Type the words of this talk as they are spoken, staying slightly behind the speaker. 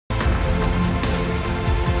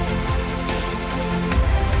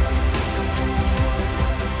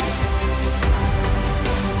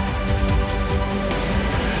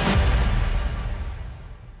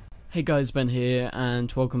Hey guys, Ben here,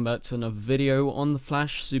 and welcome back to another video on The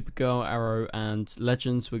Flash, Supergirl, Arrow, and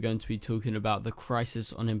Legends. We're going to be talking about the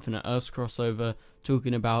Crisis on Infinite Earths crossover,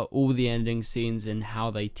 talking about all the ending scenes and how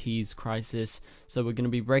they tease Crisis. So we're going to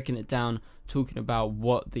be breaking it down, talking about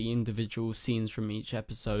what the individual scenes from each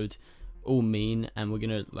episode all mean, and we're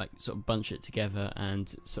going to sort of bunch it together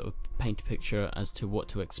and sort of paint a picture as to what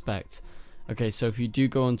to expect. Okay, so if you do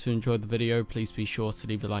go on to enjoy the video, please be sure to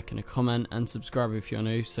leave a like and a comment, and subscribe if you're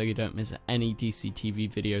new so you don't miss any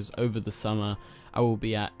DCTV videos over the summer. I will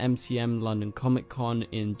be at MCM London Comic Con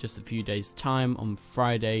in just a few days time on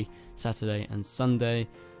Friday, Saturday and Sunday,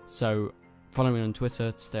 so follow me on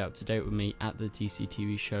Twitter to stay up to date with me at the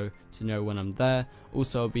DCTV show to know when I'm there.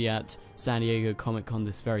 Also, I'll be at San Diego Comic Con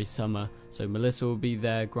this very summer, so Melissa will be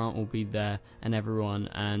there, Grant will be there, and everyone,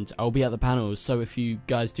 and I'll be at the panels. So if you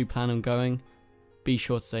guys do plan on going, be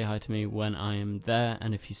sure to say hi to me when I am there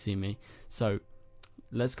and if you see me. So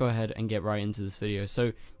let's go ahead and get right into this video.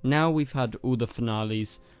 So now we've had all the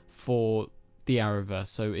finales for the Arrowverse,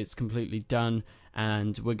 so it's completely done,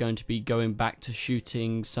 and we're going to be going back to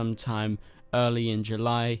shooting sometime early in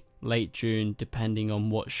July, late June, depending on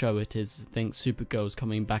what show it is. I think Supergirl's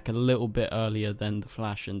coming back a little bit earlier than The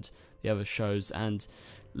Flash and the other shows, and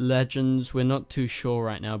Legends, we're not too sure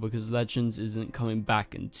right now because Legends isn't coming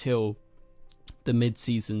back until the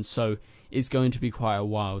mid-season, so it's going to be quite a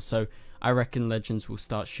while. So I reckon Legends will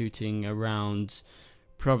start shooting around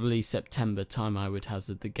probably September time, I would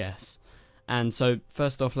hazard the guess. And so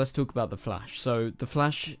first off, let's talk about The Flash. So The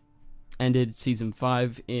Flash ended season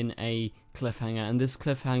 5 in a cliffhanger, and this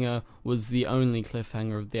cliffhanger was the only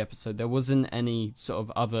cliffhanger of the episode. There wasn't any sort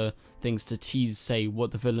of other things to tease, say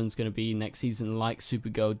what the villain's going to be next season like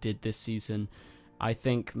Supergirl did this season. I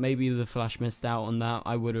think maybe The Flash missed out on that.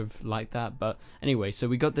 I would have liked that, but anyway, so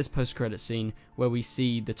we got this post-credit scene where we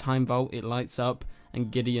see the time vault, it lights up,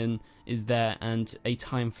 and Gideon is there, and a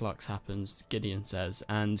time flux happens, Gideon says,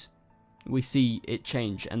 and we see it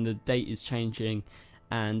change, and the date is changing.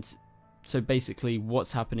 And so basically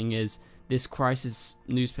what's happening is this Crisis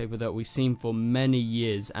newspaper that we've seen for many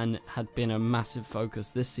years and had been a massive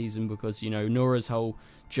focus this season, because, you know, Nora's whole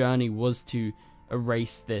journey was to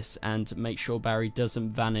erase this and make sure Barry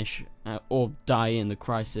doesn't vanish or die in the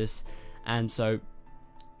Crisis. And so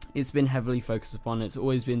it's been heavily focused upon. It's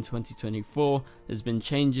always been 2024. There's been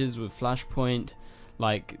changes with Flashpoint,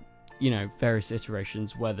 like, you know, various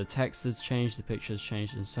iterations where the text has changed, the picture has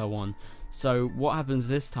changed, and so on. So what happens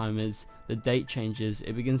this time is the date changes,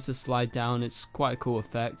 it begins to slide down. It's quite a cool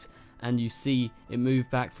effect, and you see it move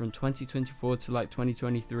back from 2024 to like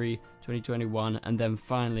 2023, 2021, and then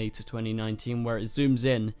finally to 2019, where it zooms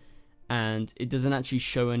in and it doesn't actually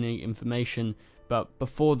show any information. But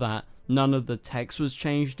before that, none of the text was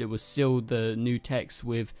changed. It was still the new text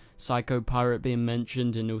with Psycho Pirate being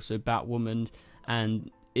mentioned and also Batwoman, and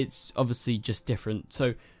it's obviously just different.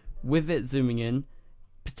 So with it zooming in,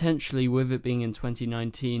 potentially with it being in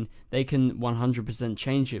 2019, they can 100%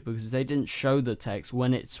 change it because they didn't show the text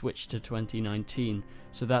when it switched to 2019.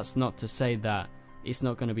 So that's not to say that it's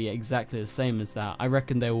not going to be exactly the same as that. I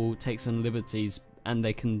reckon they will take some liberties, and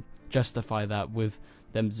they can justify that with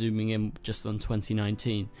them zooming in just on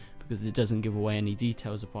 2019 because it doesn't give away any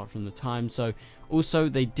details apart from the time. So also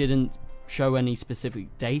they didn't show any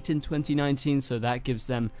specific date in 2019, so that gives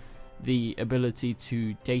them the ability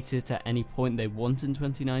to date it at any point they want in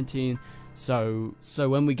 2019. So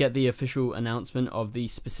when we get the official announcement of the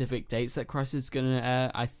specific dates that Crisis is going to air,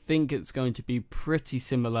 I think it's going to be pretty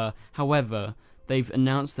similar. However, they've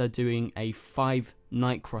announced they're doing a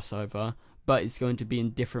 5-night crossover, but it's going to be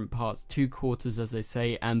in different parts, 2 quarters as they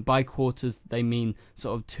say, and by quarters they mean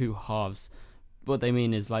sort of 2 halves. What they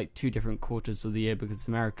mean is like 2 different quarters of the year, because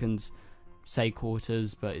Americans say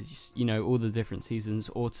quarters, but it's, you know, all the different seasons: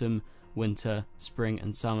 autumn, winter, spring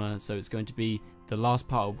and summer. So it's going to be the last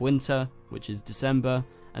part of winter, which is December,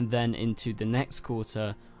 and then into the next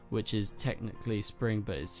quarter, which is technically spring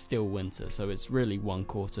but it's still winter. So it's really 1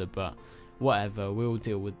 quarter, but whatever, we'll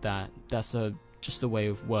deal with that. That's just a way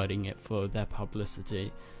of wording it for their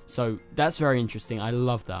publicity. So that's very interesting. I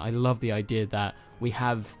love that. I love the idea that we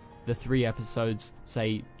have the 3 episodes,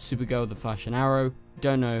 say Supergirl, The Flash and Arrow.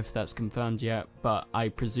 Don't know if that's confirmed yet, but I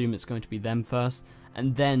presume it's going to be them first,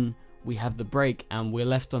 and then we have the break and we're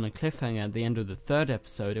left on a cliffhanger at the end of the 3rd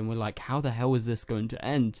episode, and we're like, how the hell is this going to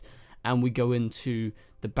end? And we go into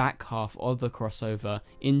the back half of the crossover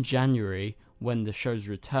in January when the shows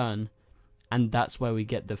return, and that's where we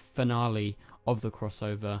get the finale of the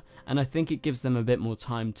crossover. And I think it gives them a bit more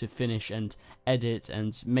time to finish and edit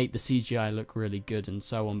and make the CGI look really good and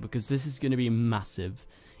so on, because this is going to be massive.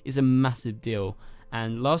 It's a massive deal,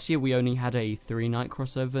 And last year we only had a 3-night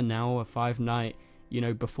crossover, now a 5-night. You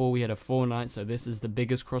know, before we had a 4-night, so this is the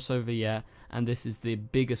biggest crossover yet, and this is the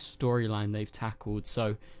biggest storyline they've tackled,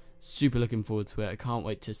 so super looking forward to it. I can't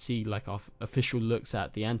wait to see like our official looks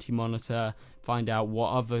at the Anti-Monitor, find out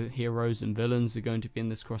what other heroes and villains are going to be in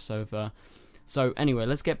this crossover. So anyway,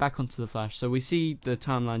 let's get back onto the Flash. So we see the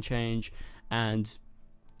timeline change, and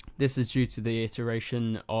this is due to the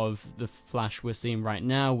iteration of the Flash we're seeing right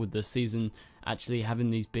now, with the season actually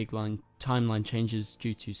having these big timeline changes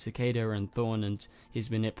due to Cicada and Thorn and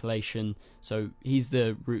his manipulation. So he's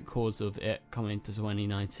the root cause of it coming to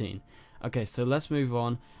 2019. Okay, so let's move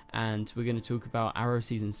on, and we're going to talk about Arrow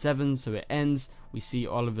Season 7. So it ends, we see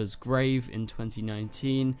Oliver's grave in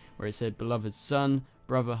 2019, where it said beloved son,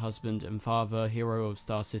 brother, husband and father, hero of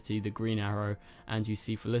Star City, the Green Arrow, and you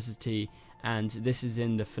see Felicity, and this is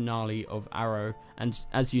in the finale of Arrow. And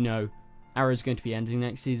as you know, Arrow is going to be ending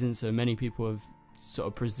next season, so many people have sort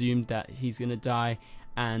of presumed that he's going to die.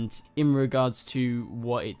 And in regards to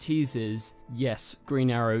what it teases, yes, Green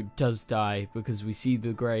Arrow does die, because we see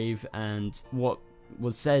the grave, and what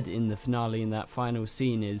was said in the finale in that final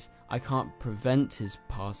scene is, I can't prevent his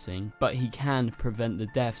passing, but he can prevent the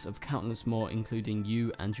deaths of countless more, including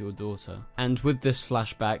you and your daughter. And with this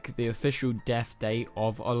flashback, the official death date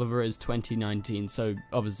of Oliver is 2019, so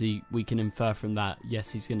obviously we can infer from that,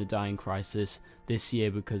 yes, he's going to die in Crisis this year,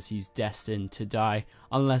 because he's destined to die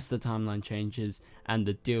unless the timeline changes and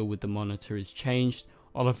the deal with the Monitor is changed.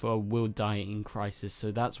 Oliver will die in Crisis,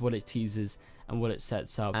 so that's what it teases and what it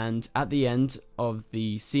sets up. And at the end of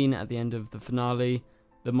the scene, at the end of the finale,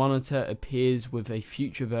 the Monitor appears with a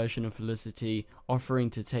future version of Felicity, offering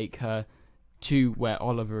to take her to where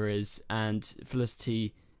Oliver is, and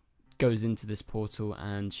Felicity goes into this portal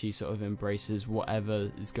and she sort of embraces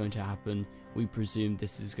whatever is going to happen. We presume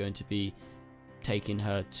this is going to be taking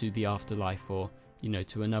her to the afterlife, or you know,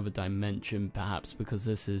 to another dimension perhaps, because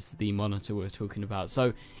this is the Monitor we're talking about.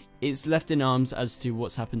 So it's left in arms as to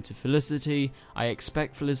what's happened to Felicity. I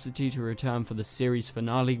expect Felicity to return for the series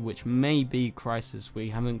finale, which may be Crisis. We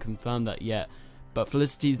haven't confirmed that yet, but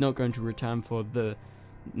Felicity's not going to return for the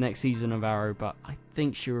next season of Arrow, but I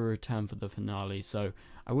think she will return for the finale, so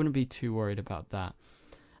I wouldn't be too worried about that.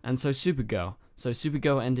 And so Supergirl. So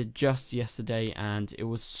Supergirl ended just yesterday, and it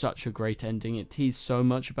was such a great ending. It teased so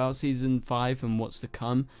much about season 5 and what's to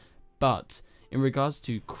come. But in regards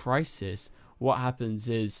to Crisis, what happens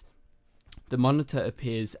is the Monitor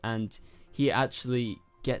appears, and he actually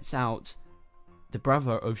gets out the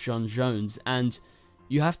brother of J'onn J'onzz. And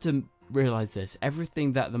you have to realize this,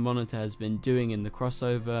 everything that the Monitor has been doing in the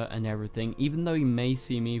crossover and everything, even though he may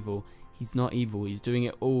seem evil, he's not evil. He's doing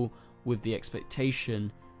it all with the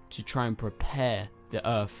expectation to try and prepare the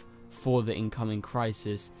Earth for the incoming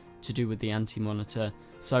crisis to do with the Anti-Monitor.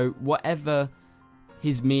 So whatever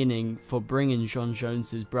his meaning for bringing J'onn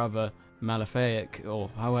J'onzz's brother Malefic, or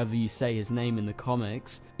however you say his name in the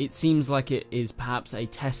comics, it seems like it is perhaps a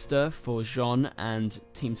tester for J'onn and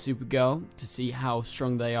Team Supergirl to see how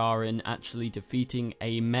strong they are in actually defeating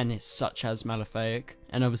a menace such as Malefic,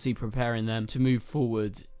 and obviously preparing them to move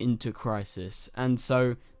forward into Crisis. And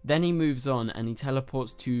so then he moves on and he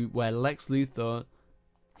teleports to where Lex Luthor,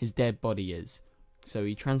 his dead body is. So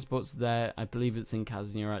he transports there, I believe it's in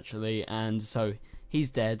Kaznia actually, and so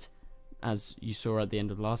he's dead, as you saw at the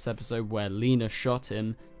end of last episode where Lena shot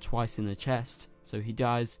him twice in the chest, so he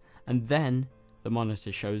dies. And then the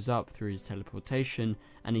Monitor shows up through his teleportation,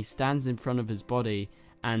 and he stands in front of his body,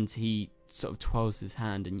 and he sort of twirls his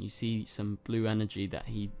hand, and you see some blue energy that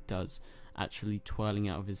he does actually twirling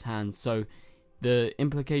out of his hand. So the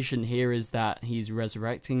implication here is that he's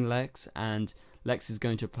resurrecting Lex, and Lex is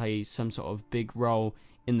going to play some sort of big role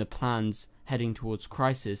in the plans heading towards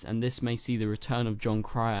Crisis, and this may see the return of Jon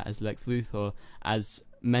Cryer as Lex Luthor, as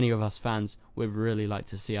many of us fans would really like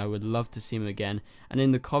to see. I would love to see him again. And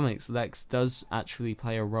in the comics, Lex does actually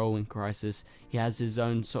play a role in Crisis. He has his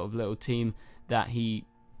own sort of little team that he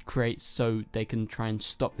creates so they can try and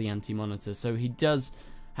stop the Anti-Monitor. So he does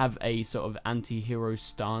have a sort of anti-hero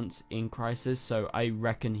stance in Crisis, so I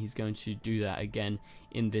reckon he's going to do that again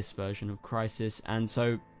in this version of Crisis. And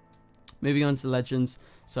so moving on to Legends.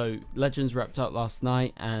 So Legends wrapped up last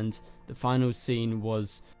night, and the final scene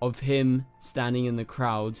was of him standing in the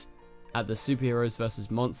crowd at the Superheroes vs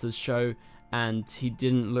Monsters show, and he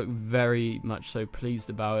didn't look very much so pleased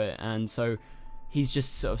about it. And so he's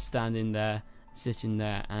just sort of standing there, sitting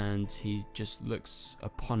there, and he just looks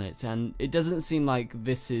upon it. And it doesn't seem like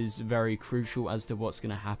this is very crucial as to what's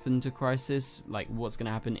going to happen to Crisis, like what's going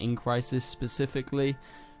to happen in Crisis specifically,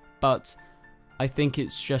 but I think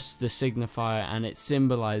it's just the signifier, and it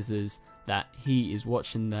symbolizes that he is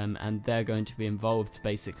watching them and they're going to be involved,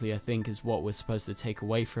 basically, I think is what we're supposed to take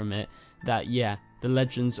away from it. That yeah, the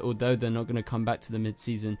Legends, although they're not going to come back to the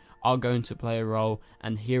mid-season, are going to play a role,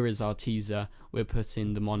 and here is our teaser. We're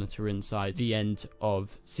putting the Monitor inside the end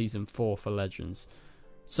of Season 4 for Legends.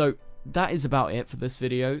 So that is about it for this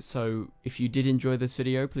video. So if you did enjoy this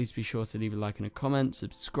video, please be sure to leave a like and a comment,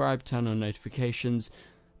 subscribe, turn on notifications.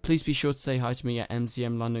 Please be sure to say hi to me at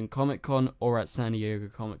MCM London Comic Con or at San Diego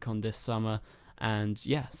Comic Con this summer. And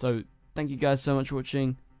yeah, so thank you guys so much for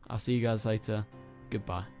watching. I'll see you guys later.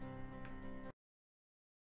 Goodbye.